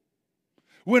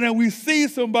 When we see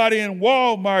somebody in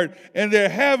Walmart and they're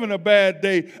having a bad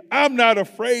day, I'm not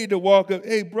afraid to walk up.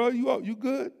 Hey, bro, you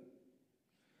good?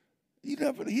 He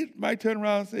might turn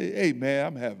around and say, hey, man,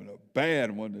 I'm having a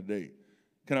bad one today.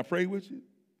 Can I pray with you?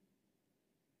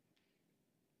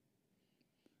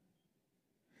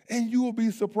 And you will be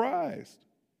surprised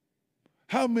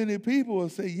how many people will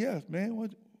say, yes, man,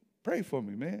 pray for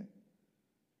me, man.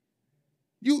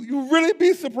 You really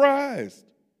be surprised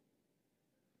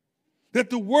that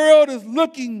the world is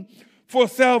looking for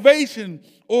salvation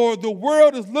or the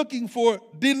world is looking for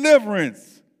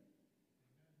deliverance.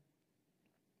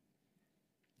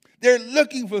 They're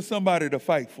looking for somebody to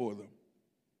fight for them.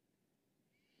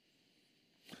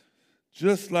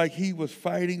 Just like he was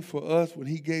fighting for us when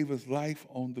he gave his life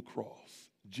on the cross,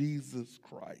 Jesus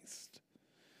Christ,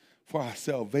 for our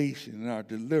salvation and our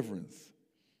deliverance.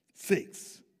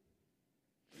 6,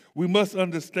 we must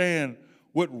understand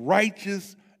what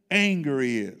righteous anger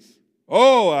is.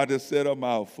 Oh, I just said a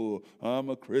mouthful. I'm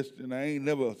a Christian. I ain't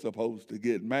never supposed to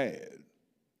get mad.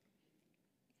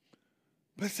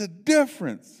 But it's a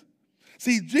difference.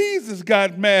 See, Jesus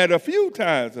got mad a few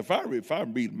times. If I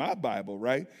read my Bible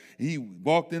right, he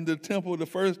walked into the temple the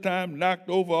first time, knocked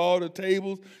over all the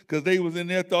tables because they was in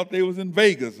there, thought they was in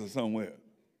Vegas or somewhere.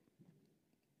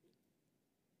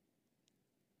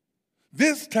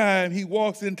 This time he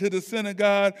walks into the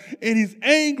synagogue and he's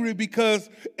angry because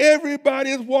everybody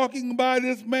is walking by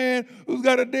this man who's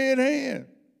got a dead hand.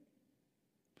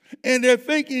 And they're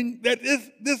thinking that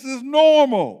this is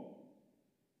normal.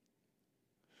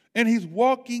 And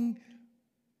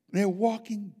they're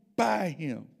walking by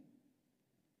him.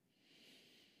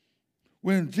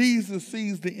 When Jesus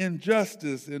sees the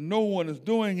injustice and no one is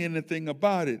doing anything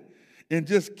about it, and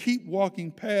just keep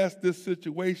walking past this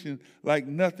situation like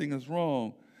nothing is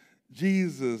wrong,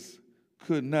 Jesus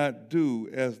could not do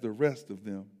as the rest of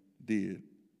them did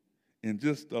and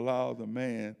just allow the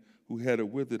man who had a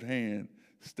withered hand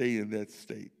stay in that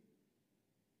state.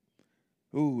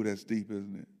 Ooh, that's deep,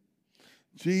 isn't it?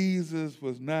 Jesus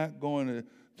was not going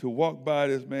to walk by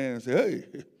this man and say, hey,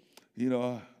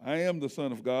 I am the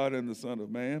Son of God and the Son of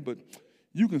Man, but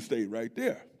you can stay right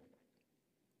there.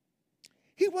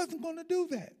 He wasn't going to do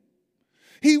that.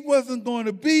 He wasn't going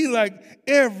to be like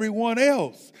everyone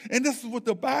else. And this is what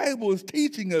the Bible is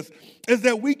teaching us, is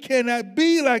that we cannot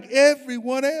be like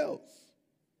everyone else.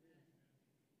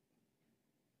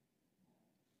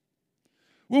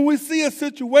 When we see a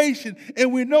situation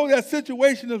and we know that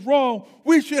situation is wrong,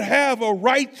 we should have a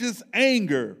righteous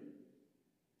anger.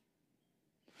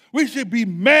 We should be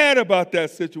mad about that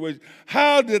situation.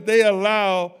 How did they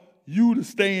allow you to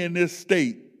stay in this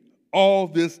state all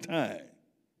this time?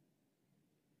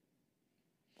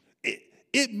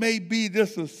 It may be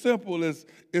just as simple as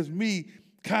me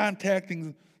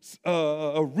contacting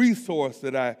a resource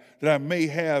that I may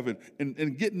have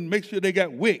and make sure they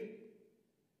got WIC.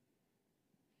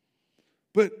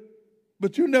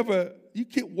 But you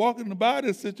keep walking about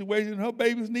this situation, her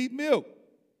babies need milk.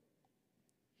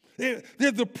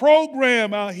 There's a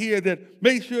program out here that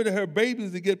makes sure that her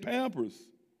babies get Pampers.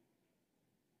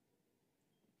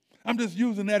 I'm just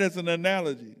using that as an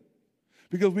analogy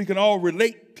because we can all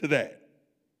relate to that.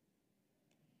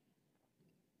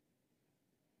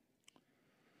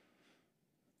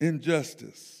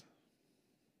 Injustice.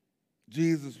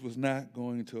 Jesus was not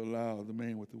going to allow the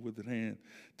man with the withered hand.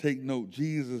 Take note,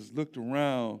 Jesus looked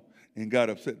around and got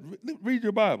upset. Read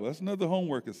your Bible. That's another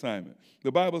homework assignment.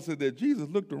 The Bible said that Jesus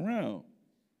looked around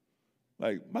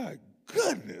like, my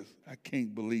goodness, I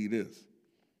can't believe this.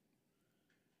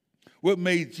 What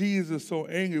made Jesus so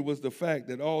angry was the fact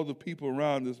that all the people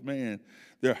around this man,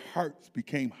 their hearts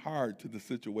became hard to the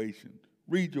situation.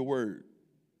 Read your word.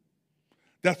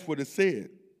 That's what it said.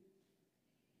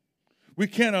 We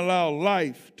can't allow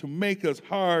life to make us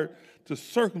hard to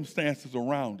circumstances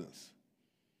around us.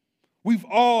 We've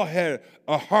all had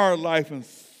a hard life in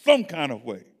some kind of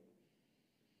way.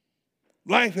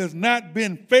 Life has not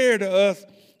been fair to us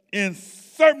in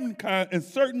certain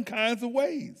kinds of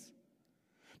ways.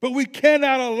 But we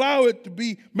cannot allow it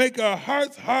to make our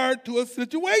hearts hard to a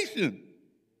situation.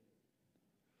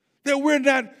 That we're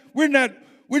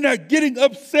not getting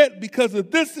upset because of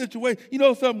this situation. You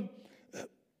know something?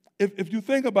 If you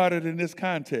think about it in this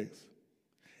context,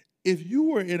 if you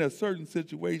were in a certain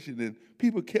situation and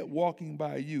people kept walking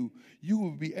by you, you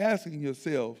would be asking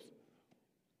yourself,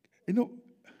 ain't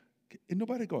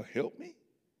nobody gonna help me?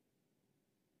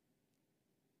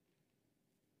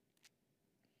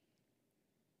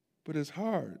 But it's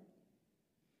hard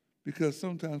because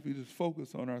sometimes we just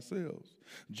focus on ourselves.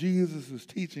 Jesus is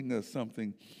teaching us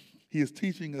something. He is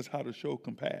teaching us how to show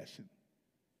compassion.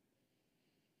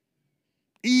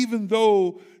 Even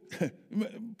though,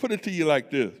 put it to you like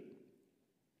this.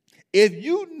 If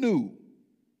you knew,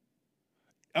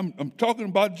 I'm talking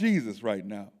about Jesus right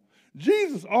now.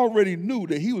 Jesus already knew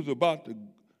that he was about to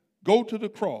go to the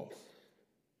cross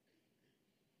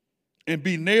and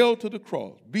be nailed to the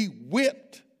cross, be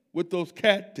whipped with those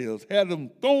cattails, had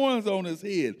them thorns on his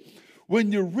head.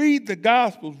 When you read the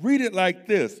Gospels, read it like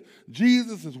this.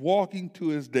 Jesus is walking to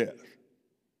his death.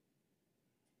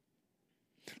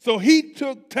 So he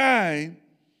took time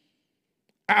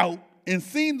out and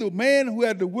seen the man who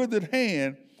had the withered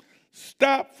hand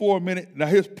stop for a minute. Now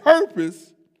his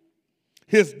purpose,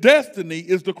 his destiny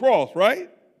is the cross, right?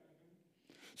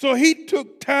 So he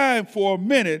took time for a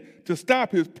minute to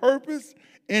stop his purpose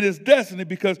and his destiny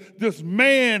because this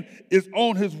man is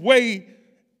on his way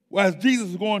as Jesus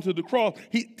is going to the cross.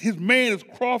 His man is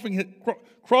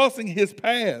crossing his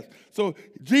path. So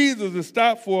Jesus has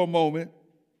stopped for a moment,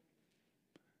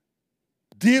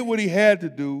 did what he had to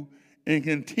do, and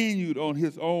continued on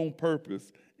his own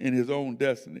purpose and his own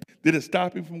destiny. Did it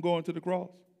stop him from going to the cross?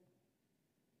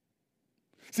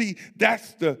 See,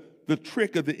 that's the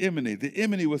trick of the enemy. The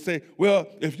enemy will say, well,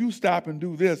 if you stop and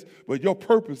do this, but your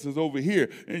purpose is over here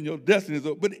and your destiny is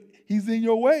over, but he's in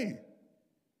your way.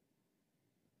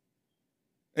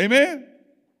 Amen?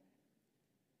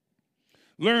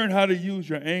 Learn how to use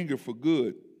your anger for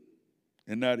good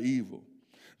and not evil.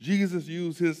 Jesus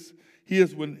used his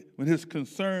when his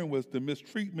concern was the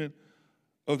mistreatment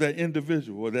of that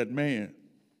individual or that man.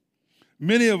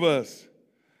 Many of us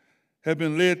have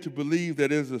been led to believe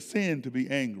that it is a sin to be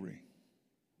angry.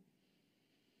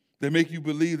 They make you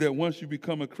believe that once you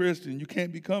become a Christian, you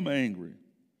can't become angry.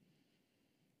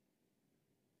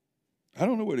 I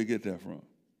don't know where to get that from.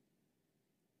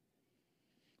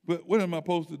 But what am I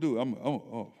supposed to do?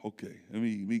 Okay. Let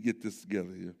me get this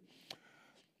together here.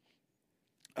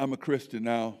 I'm a Christian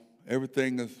now.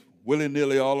 Everything is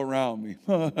willy-nilly all around me.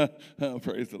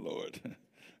 Praise the Lord.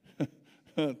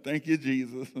 Thank you,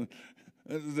 Jesus.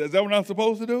 Is that what I'm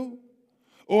supposed to do?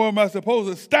 Or am I supposed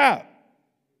to stop?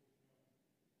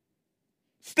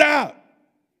 Stop.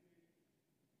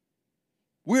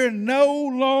 We're no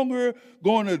longer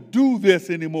going to do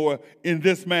this anymore in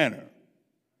this manner.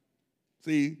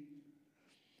 See?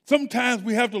 Sometimes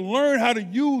we have to learn how to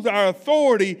use our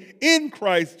authority in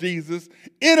Christ Jesus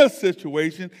in a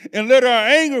situation and let our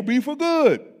anger be for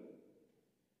good.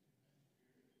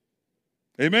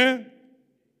 Amen?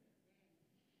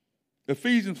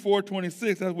 Ephesians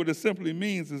 4:26, that's what it simply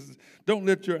means, is don't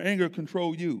let your anger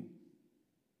control you.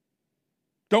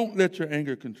 Don't let your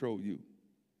anger control you.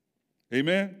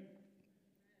 Amen?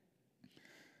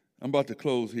 I'm about to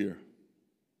close here.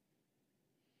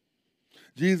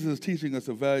 Jesus is teaching us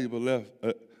a valuable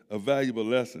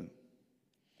lesson.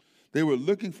 They were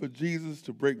looking for Jesus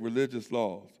to break religious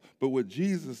laws. But what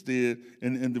Jesus did,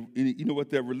 and you know what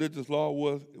that religious law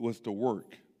was? It was to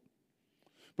work.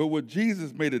 But what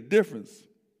Jesus made a difference.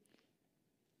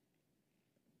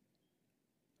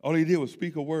 All he did was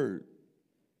speak a word.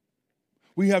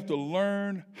 We have to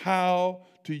learn how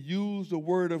to use the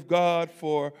word of God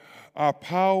for our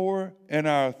power and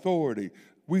our authority.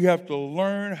 We have to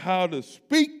learn how to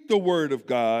speak the word of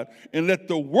God and let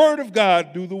the word of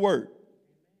God do the work.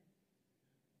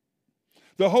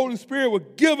 The Holy Spirit will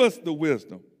give us the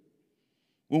wisdom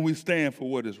when we stand for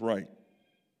what is right.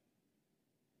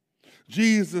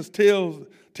 Jesus tells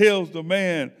the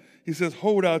man, he says,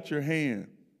 hold out your hand.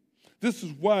 This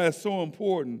is why it's so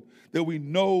important that we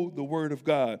know the word of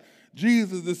God.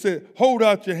 Jesus said, hold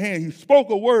out your hand. He spoke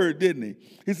a word, didn't he?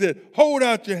 He said, hold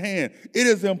out your hand. It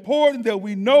is important that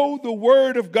we know the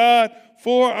word of God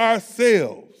for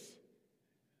ourselves.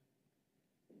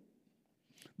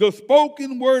 The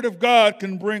spoken word of God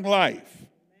can bring life.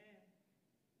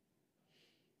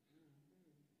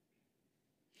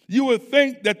 You would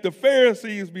think that the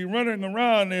Pharisees be running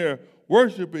around there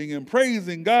worshiping and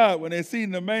praising God when they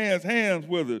seen the man's hands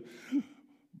withered.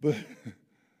 But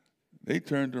they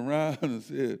turned around and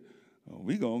said,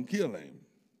 we're going to kill him.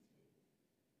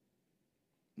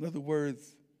 In other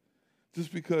words,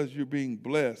 just because you're being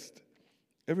blessed,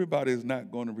 everybody is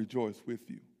not going to rejoice with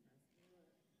you.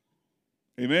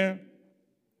 Amen?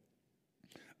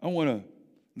 I want to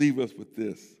leave us with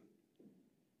this.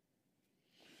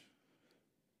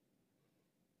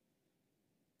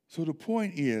 So the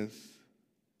point is,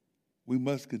 we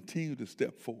must continue to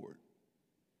step forward.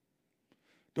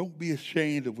 Don't be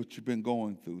ashamed of what you've been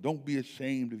going through. Don't be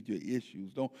ashamed of your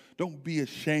issues. Don't be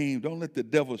ashamed. Don't let the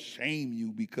devil shame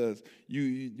you because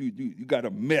you got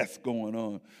a mess going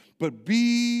on. But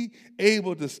be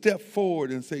able to step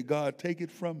forward and say, God, take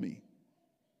it from me.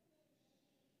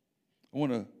 I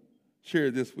want to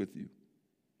share this with you.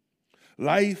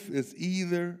 Life is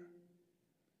either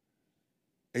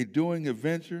a doing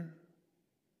adventure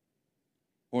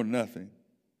or nothing.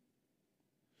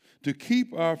 To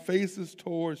keep our faces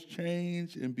towards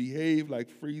change and behave like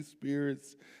free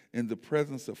spirits in the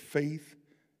presence of faith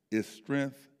is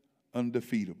strength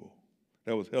undefeatable.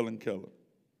 That was Helen Keller.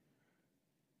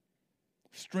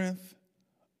 Strength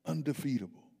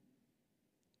undefeatable.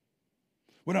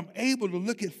 When I'm able to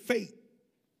look at faith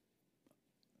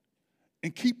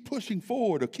and keep pushing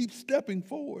forward or keep stepping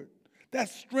forward,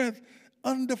 that's strength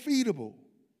undefeatable.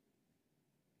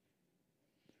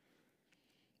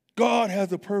 God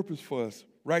has a purpose for us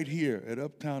right here at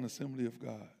Uptown Assembly of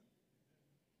God.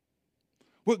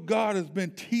 What God has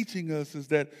been teaching us is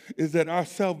that our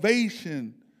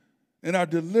salvation and our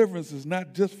deliverance is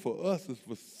not just for us, it's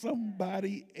for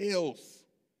somebody else.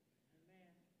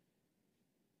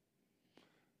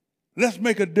 Let's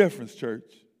make a difference,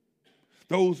 church.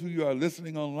 Those who are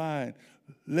listening online,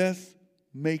 let's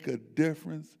make a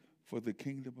difference for the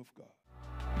kingdom of God.